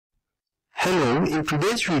Hello, in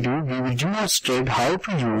today's video we will demonstrate how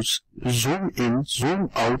to use zoom in, zoom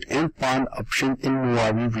out and pan option in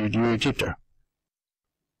Movavie video editor.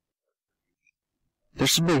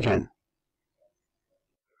 Let's begin.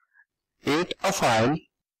 Add a file.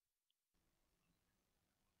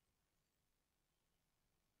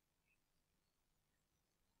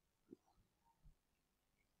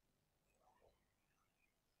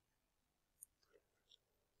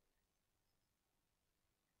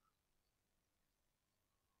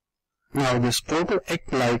 Now this photo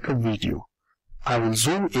acts like a video. I will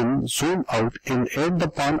zoom in, zoom out and add the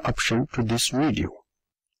pan option to this video.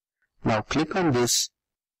 Now click on this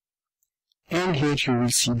and here you will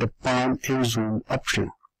see the pan and zoom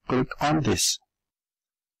option. Click on this.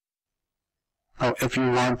 Now if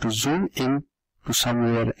you want to zoom in to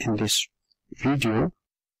somewhere in this video,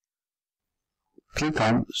 click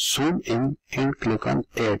on zoom in and click on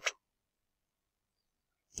add.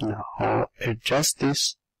 Now adjust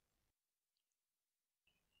this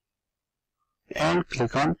and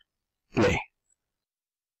click on play.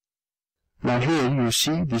 Now here you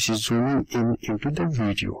see this is zooming in into the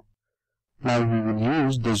video. Now we will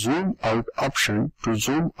use the zoom out option to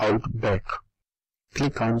zoom out back.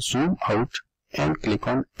 Click on zoom out and click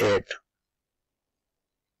on add.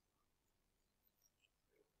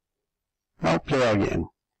 Now play again.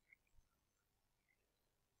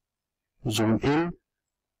 Zoom in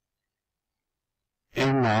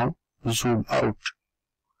and now zoom out.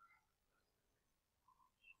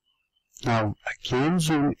 Now again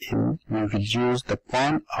zoom in, we will use the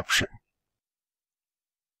pan option.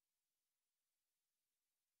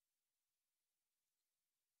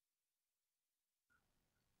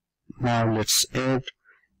 Now let's add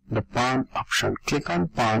the pan option. Click on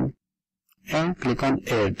pan and click on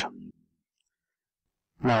add.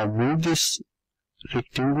 Now move this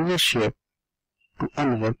rectangular shape to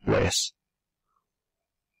another place.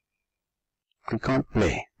 Click on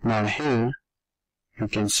play. Now here you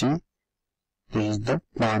can see this is the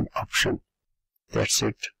pan option. That's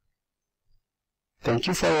it. Thank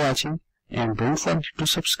you for watching and don't forget to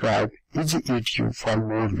subscribe Easy Edu for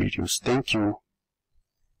more videos. Thank you.